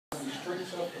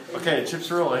Okay, Chip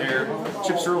Cirillo here.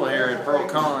 Chip Cirillo here at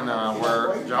Pearl-Cohn,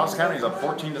 where Giles County is up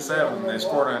 14-7. They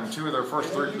scored on 2 of their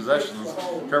first 3 possessions.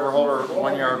 Trevor Holder,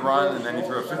 1-yard run, and then he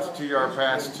threw a 52-yard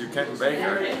pass to Kenton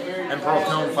Baker. And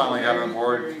Pearl-Cohn finally got on the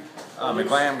board.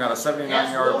 McLam got a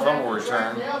 79-yard fumble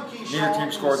return. Neither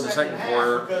team scored in the second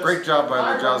quarter. Great job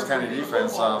by the Giles County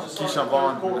defense. Keyshawn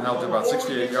Vaughn held to about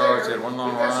 68 yards. He had 1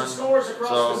 long run.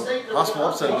 So, possible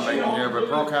upset in the making here, but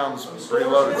Pearl-Cohn's pretty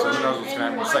loaded, so who knows what's going to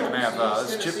happen in the second half.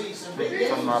 This is Chip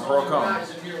from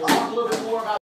Pearl-Cohn.